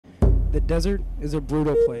desert is a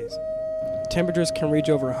brutal place. Temperatures can reach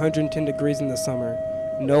over 110 degrees in the summer.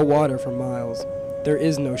 No water for miles. There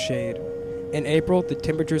is no shade. In April, the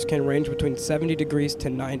temperatures can range between 70 degrees to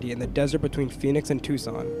 90 in the desert between Phoenix and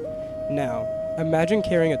Tucson. Now, imagine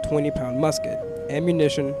carrying a 20-pound musket,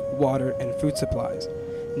 ammunition, water, and food supplies,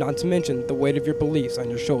 not to mention the weight of your beliefs on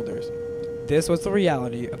your shoulders. This was the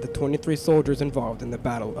reality of the 23 soldiers involved in the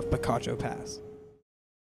Battle of Picacho Pass.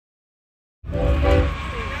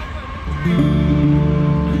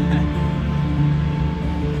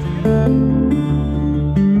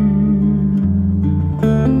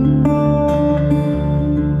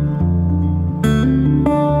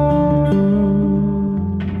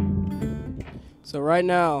 So right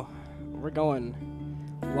now, we're going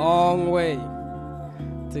a long way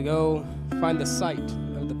to go find the site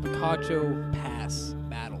of the Picacho Pass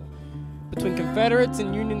battle between Confederates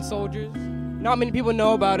and Union soldiers. Not many people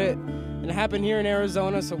know about it, and it happened here in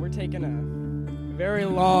Arizona, so we're taking a very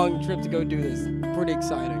long trip to go do this. Pretty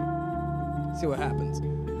exciting. See what happens.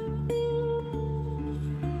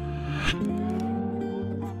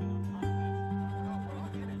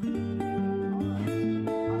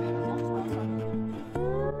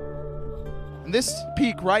 This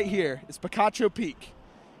peak right here is Picacho Peak.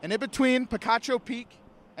 And in between Picacho Peak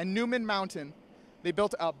and Newman Mountain, they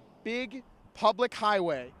built a big public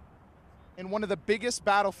highway in one of the biggest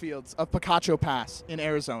battlefields of Picacho Pass in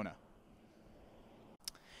Arizona.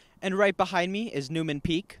 And right behind me is Newman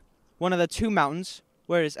Peak, one of the two mountains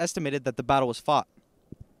where it is estimated that the battle was fought.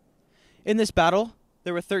 In this battle,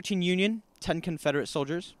 there were 13 Union, 10 Confederate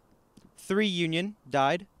soldiers. 3 Union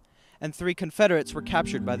died, and 3 Confederates were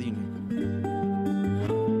captured by the Union.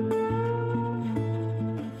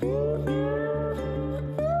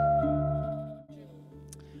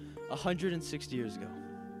 160 years ago,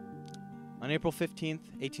 on April 15th,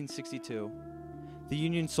 1862, the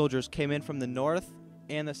Union soldiers came in from the north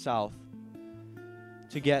and the south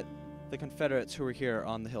to get the Confederates who were here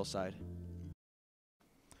on the hillside.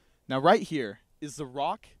 Now right here is the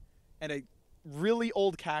rock and a really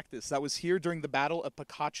old cactus that was here during the Battle of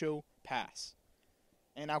Picacho Pass.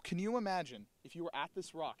 And now can you imagine if you were at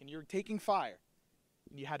this rock and you're taking fire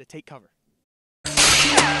and you had to take cover?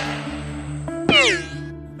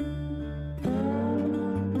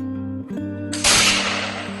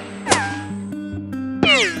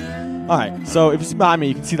 All right, so if you see behind me,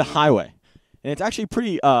 you can see the highway. And it's actually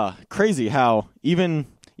pretty crazy how even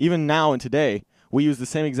now and today, we use the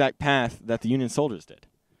same exact path that the Union soldiers did.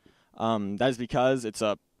 That is because it's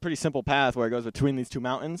a pretty simple path where it goes between these two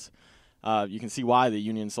mountains. You can see why the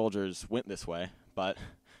Union soldiers went this way, but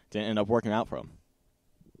didn't end up working out for them.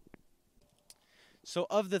 So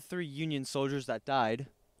of the 3 Union soldiers that died,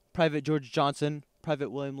 Private George Johnson, Private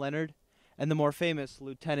William Leonard, and the more famous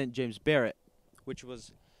Lieutenant James Barrett, which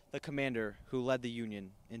was the commander who led the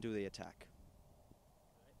Union into the attack.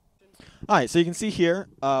 All right, so you can see here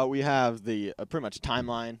we have the pretty much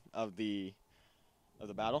timeline of the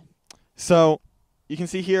battle. So you can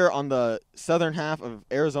see here on the southern half of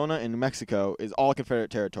Arizona and New Mexico is all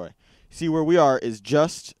Confederate territory. See where we are is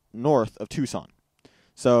just north of Tucson.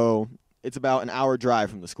 So it's about an hour drive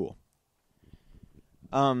from the school.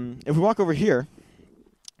 If we walk over here,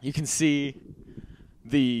 you can see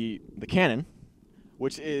the cannon,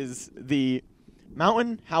 which is the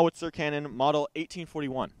Mountain Howitzer Cannon Model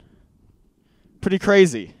 1841. Pretty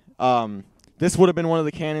crazy. This would have been one of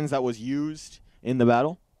the cannons that was used in the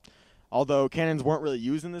battle. Although cannons weren't really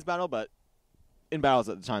used in this battle, but in battles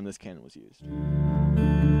at the time, this cannon was used.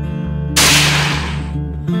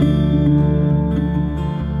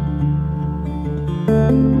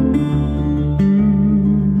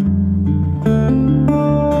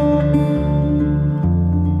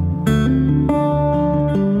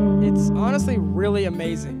 Really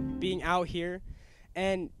amazing being out here,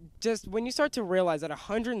 and just when you start to realize that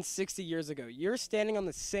 160 years ago you're standing on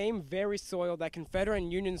the same very soil that Confederate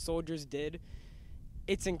and Union soldiers did,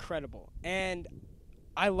 it's incredible. And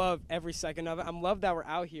I love every second of it. I'm love that we're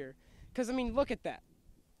out here because, I mean, look at that.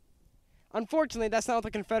 Unfortunately, that's not what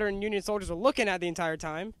the Confederate and Union soldiers were looking at the entire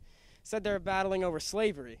time. Said they were battling over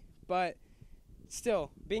slavery, but still,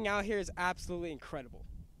 being out here is absolutely incredible.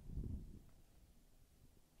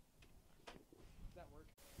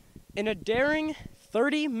 In a daring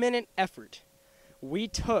 30-minute effort we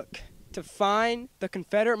took to find the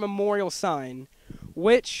Confederate memorial sign,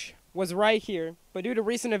 which was right here, but due to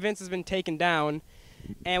recent events has been taken down.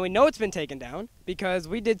 And we know it's been taken down because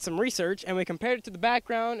we did some research and we compared it to the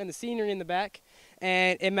background and the scenery in the back,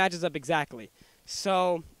 and it matches up exactly.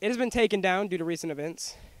 So it has been taken down due to recent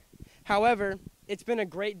events. However, it's been a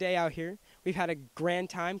great day out here. We've had a grand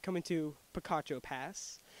time coming to Picacho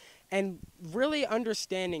Pass. and really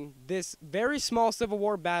understanding this very small Civil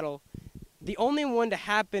War battle, the only one to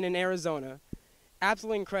happen in Arizona.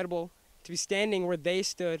 Absolutely incredible to be standing where they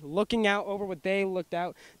stood, looking out over what they looked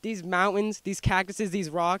out. These mountains, these cactuses, these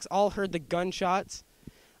rocks all heard the gunshots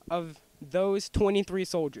of those 23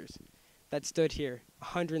 soldiers that stood here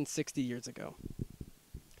 160 years ago.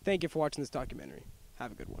 Thank you for watching this documentary.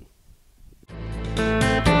 Have a good one.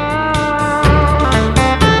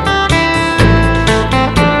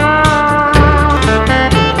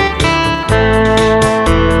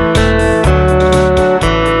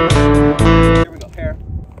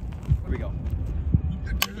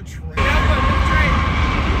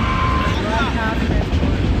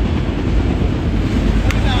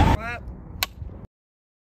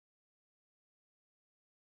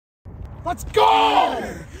 Let's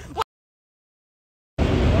go!